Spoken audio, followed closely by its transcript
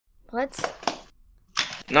What?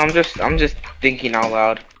 No, I'm just thinking out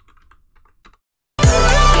loud.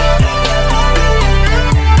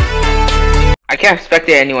 I can't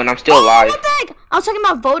spectate anyone. I'm still alive. What the heck? I was talking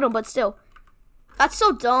about Voto, but still. That's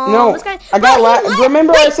so dumb. No, this guy, I got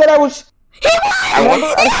remember I said I was. He won! I won?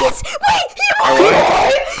 Yes! Wait, he won!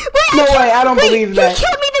 Wait, No way, I don't believe that. He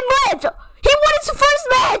killed me then left! He won his first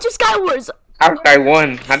match of Skywars! How did I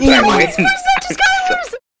won? How did I win? His first match of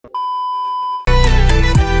Skywars!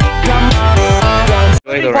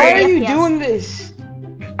 Why are you doing this?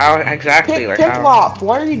 How exactly? Like Pimp how? Loft,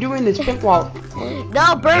 why are you doing this, Pimp Loft?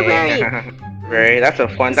 No, Burberry! Burberry, that's a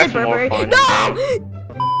fun. That's more Burberry. fun. No!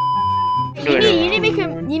 You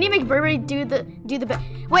need to make Burberry do the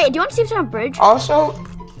Wait, do you want to see if on bridge? Also,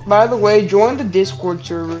 by the way, join the Discord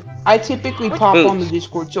server. I typically pop Boots. on the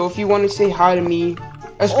Discord, so if you want to say hi to me,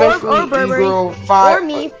 especially or Burberry, girl 5, or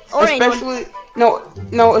me, or especially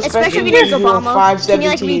anyone. especially if it is girl Obama. 517. Can you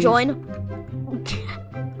like rejoin?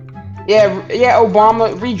 Yeah,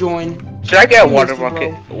 Obama, rejoin. Should I get a He water needs to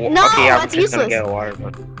bucket? No, Okay, I'm that's just gonna useless. get a water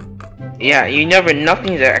bucket. Yeah, you never.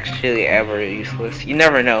 Nothing's actually ever useless. You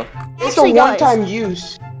never know. It's a Actually does. one-time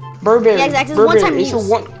use. Burberry. Yeah, exactly, it's Burberry, one-time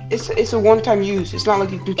it's use. a one-time use. It's not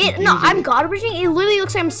like you do. No, I'm god bridging. It literally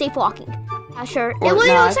looks like I'm safe walking. Yeah, sure. It Or- literally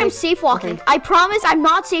nah, looks like I'm safe walking. okay. I promise I'm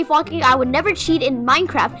not safe walking. I would never cheat in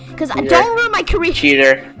Minecraft because I don't ruin my career.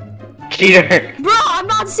 Cheater. Cheater. Bro, I'm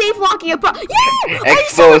not safe walking. Yeah!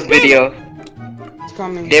 Exposed video. It's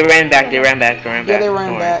coming. They ran back. They ran back. Yeah, they ran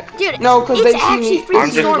Don't worry. back. Dude, No, because it's they see actually me. I'm freaking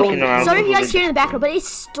just storming. looking around Sorry if you for guys hear in the background, but it's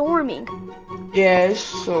storming. Yes,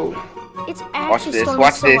 so. It's Watch actually this. storming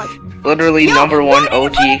Watch so this. much. Literally Yo, number why one did he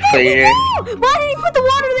OG put it there? player. No! Why did he put the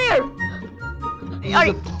water there? He's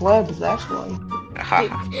Alright. a plebs, that's why.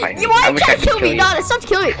 You want to try to kill me? No, stop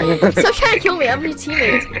killing me. Stop trying to kill me. I'm your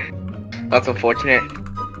teammate. That's unfortunate.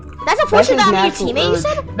 That's That's unfortunate his that I'm your natural teammate, you urge.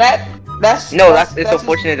 said? It's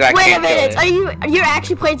unfortunate that I Wait a can't minute. kill it. You're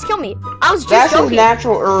actually playing to kill me? I was just That's his joking.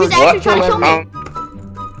 natural urge. He's actually trying to kill me. Um,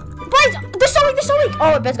 Boys, they're so weak.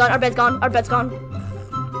 Oh, our bed's gone. Our bed's gone. Our bed's gone.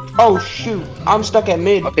 Oh shoot, I'm stuck at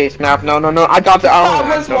mid. okay, snap. No. I got the.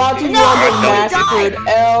 I was watching you No, all get you massacred.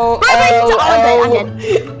 L. I'm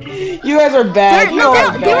dead. You guys are bad. They're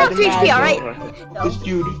are on bad. 3 HP, alright? This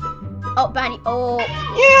dude. Oh, Banny. Oh.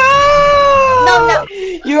 Yeah. No.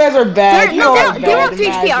 You guys are bad. They were on 3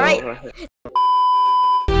 HP, alright?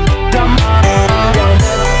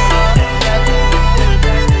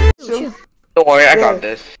 Don't worry, I got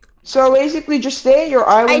this. So basically, just stay at your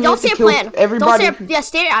island. Hey, don't you say a have to kill plan. Everybody.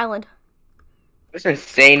 Stay at your island. This is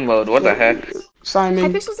insane mode. What the heck? Simon.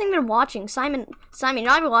 Hypixel think they're watching. Simon, you're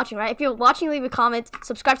not even watching, right? If you're watching, leave a comment.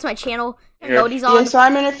 Subscribe to my channel. Here. Noti's Yeah, on.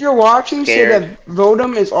 Simon, if you're watching, Scared. say that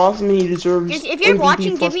Vodum is awesome and he deserves If you're MVP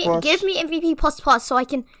watching, plus give me MVP plus so I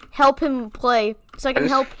can help him play. So I can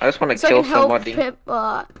help. I just want to So I kill can help somebody. Pip,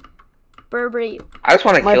 Burberry. I just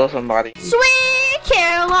want to kill somebody. Sweet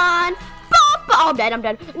Caroline. Oh, I'm dead. I'm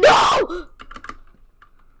dead. No. Oh,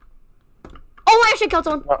 I should kill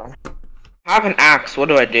someone. I have an axe. What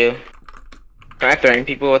do I do? Can I threaten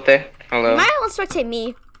people with it? Hello? Might let's spectate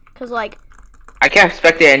me, cause like. I can't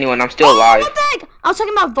spectate anyone. I'm still alive. What the heck? I was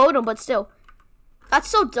talking about Voto, but still. That's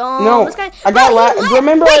so dumb. No, This guy, I got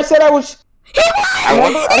remember I said I was. He won! I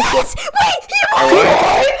won. Yes! Wait, he won!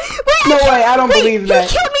 I Wait, No way, I don't believe that.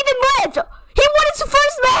 He killed me then left! He won his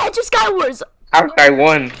first match of Skywars! How did I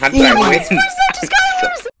won? How did He I won win? His first match of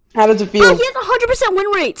Skywars! How does it Bro, feel? he has a 100% win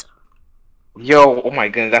rate! Yo, oh my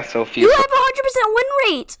goodness, that's so You few. have a 100% win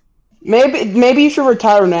rate! Maybe you should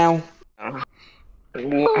retire now. I'm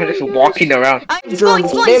just walking around. He's going,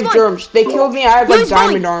 he's going, They he's have going! germs. They killed me. I have No, like he's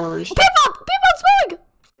diamond going. armors. Peep up, swing!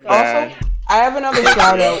 Also, I have another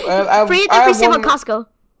shout out. Free I have save one at Costco.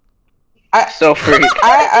 So free.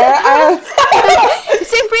 I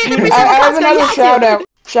Save free at I Costco. have another You have shout to. out.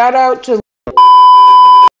 Shout out to.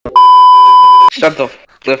 Shut the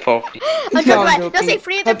flip off. I'm No, I'm joking. joking. They'll say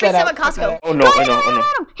free at Cut free that save out, at Costco. Oh no, Go, oh no, oh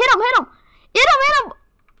no. Hit him!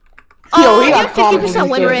 Yo, Oh, he you got have 50% confidence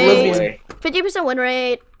win there. rate. 50% win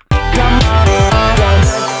rate.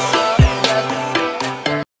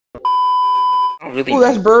 Oh, really? Ooh,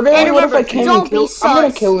 that's Burberry. And What if I remember, can't don't kill? be I'm gonna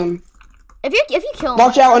sus. kill him. If you kill him,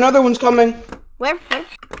 Watch out, another one's coming. where? I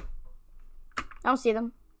don't see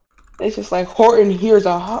them. It's just like Horton. Here's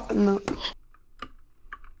a hot. No.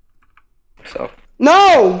 So.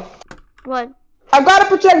 No! What? I've got to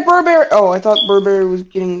protect Burberry. Oh, I thought Burberry was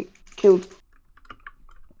getting killed.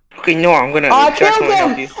 Okay, no, I'm gonna. Oh, I try killed to help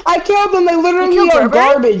them! you. I killed them! They literally killed are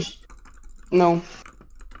Burberry? garbage. No,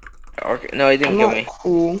 Okay, no, he didn't I'm kill not me.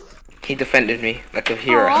 cool. He defended me like a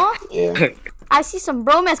hero. Aw, Yeah. I see some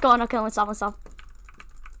bromance going on. Okay, let's stop.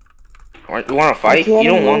 You want to fight? You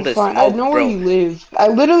don't want this smoke, I know where bro. you live. I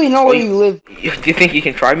literally know where you live. Do you think you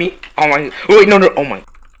can try me? Oh my! Wait, no, no! Oh my!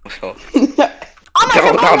 So. Oh my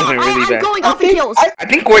God, That was really bad. I'm going off the kills. I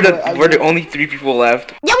think we're the only 3 people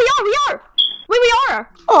left. Yeah, we are. Wait, we are.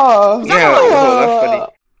 Oh. Yeah. Oh, that's funny.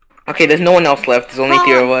 Okay, there's no one else left. There's only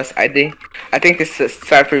 3 of us. I think this is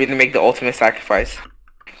time for me to make the ultimate sacrifice.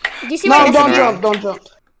 Do you see No, what don't jump. Don't jump.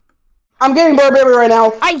 I'm getting Burberry right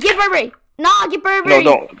now. I get Burberry. Nah, get Burberry. No,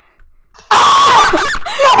 don't. Oh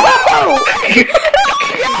my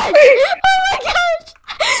gosh!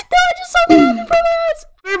 No, I just saw that happen,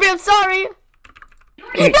 Burberry, I'm sorry.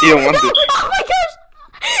 You don't want to. Oh my gosh!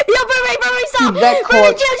 Yo, Burberry, stop! That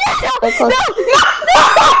Burberry, chill,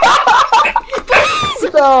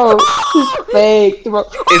 No, it's fake. Bro.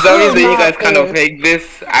 It's obvious that you guys kind of fake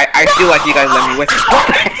this. I feel like you guys let me win. What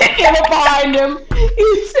the heck? Get up behind him.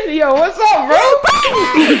 He said, yo, what's up, bro?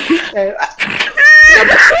 The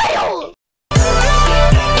betrayal!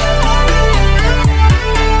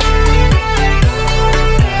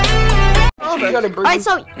 Alright,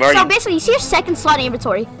 so basically, you see your second slot in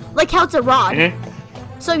inventory, like how it's a rod.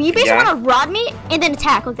 So you basically want to rod me and then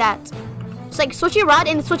attack like that. It's like switch your rod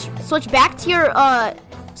and switch back to your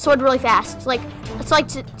sword really fast. It's like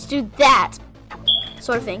to do that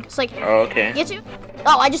sort of thing. It's like okay. Get you?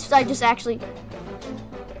 Oh, I just actually.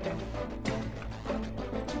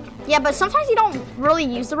 Yeah, but sometimes you don't really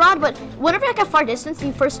use the rod. But whenever like a far distance and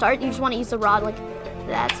you first start, you just want to use the rod like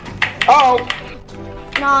that. Oh.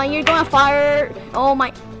 No, you're going to fire. Oh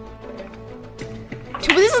my.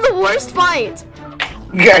 Dude, this is the worst fight.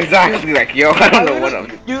 Yeah, exactly. Like, yo, I don't know what I'm.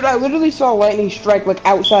 Dude, I literally saw lightning strike like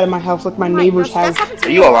outside of my house, like my neighbor's house. Are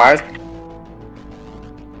you alive?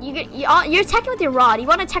 You're attacking with your rod. You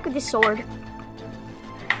want to attack with your sword.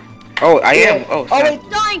 Oh, I am. Oh, it's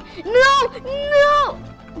dying. No.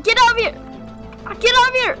 Get out of here. Get out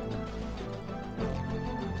of here.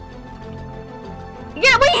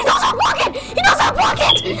 Yeah, wait, he knows I'm walking! He knows I'm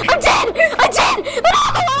walking! I'm dead!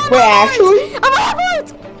 Wait, actually? I'm out of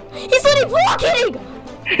it! He's literally blocking!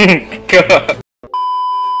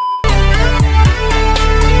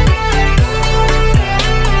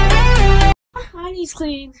 Mine is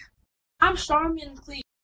clean. I'm Starman clean.